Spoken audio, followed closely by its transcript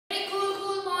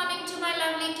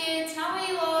lovely kids. How are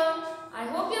you all? I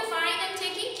hope you're fine and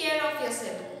taking care of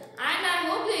yourself. And I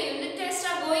hope your unit tests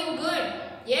are going good.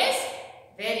 Yes?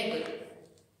 Very good.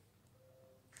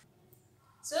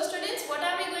 So students, what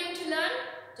are we going to learn?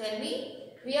 Tell me.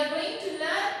 We are going to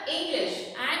learn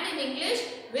English. And in English,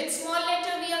 which small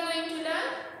letter we are going to learn?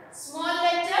 Small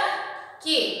letter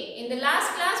K. In the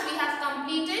last class, we have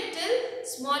completed till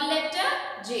small letter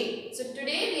J. So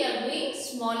today we are doing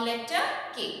small letter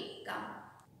K. Come.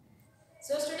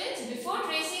 So students, before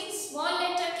tracing small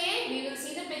letter K, we will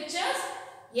see the pictures.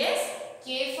 Yes,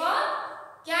 K for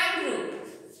kangaroo.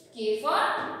 K for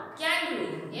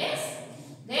kangaroo. Yes.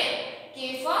 Then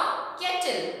K for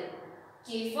kettle.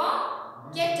 K for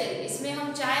kettle. इसमें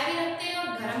हम चाय भी रखते हैं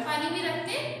और गर्म पानी भी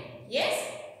रखते हैं. Yes.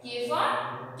 K for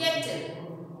kettle.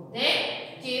 Then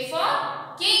K for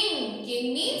king.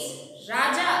 King means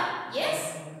Raja.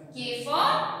 Yes. K for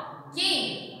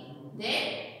king. Then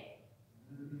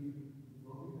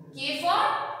K for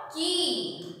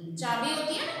key. चाबी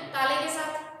होती है ना ताले के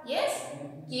साथ. Yes.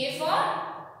 K for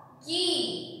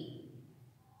key.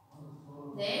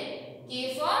 Then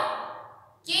K for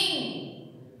king.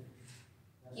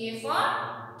 K for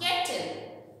kettle.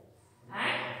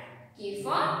 And K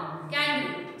for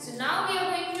kangaroo. So now we are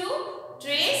going to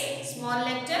trace small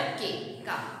letter K.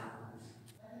 Come.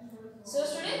 So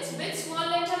students, which small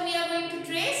letter we are going to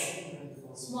trace?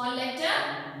 Small letter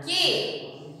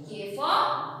K. K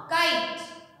for kite.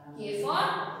 K for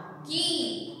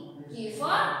key. K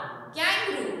for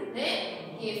kangaroo.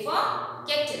 Then K for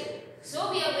kettle.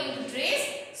 So we are going to trace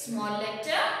small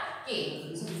letter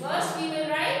K. So first we will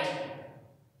write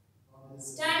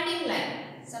standing line.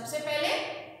 सबसे पहले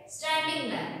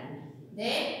standing line.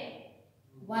 Then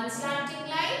one slanting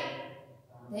line.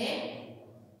 Then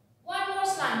one more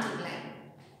slanting line.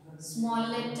 Small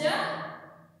letter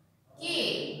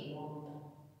K.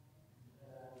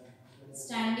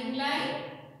 Standing line.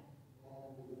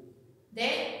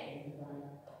 Then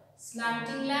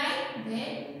slanting line.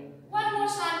 Then one more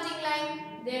slanting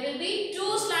line. There will be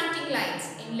two slanting lines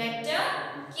in letter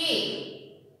K.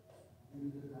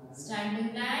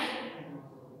 Standing line,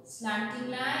 slanting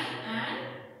line and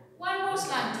one more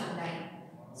slanting line.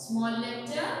 Small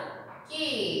letter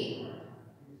K.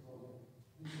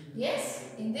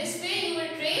 Yes, in this way you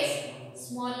will trace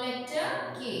small letter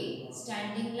K.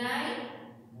 Standing line,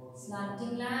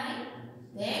 slanting line,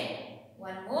 then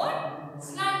one more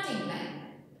slanting line.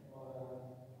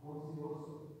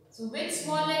 So which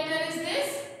small letter is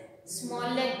this?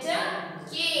 Small letter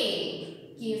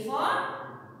K. K for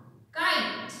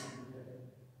kite.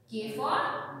 K for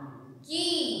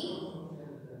key.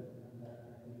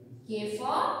 K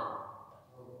for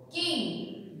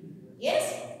king. Yes?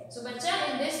 So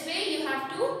bacha, in this way you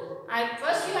have to,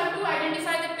 first you have to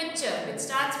identify the picture which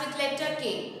starts with letter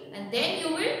K. And then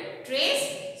you will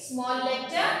trace small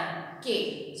letter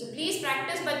K. So please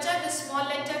practice bacha this small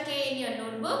letter K in your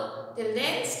notebook. Till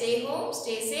then, stay home,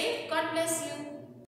 stay safe. God bless you.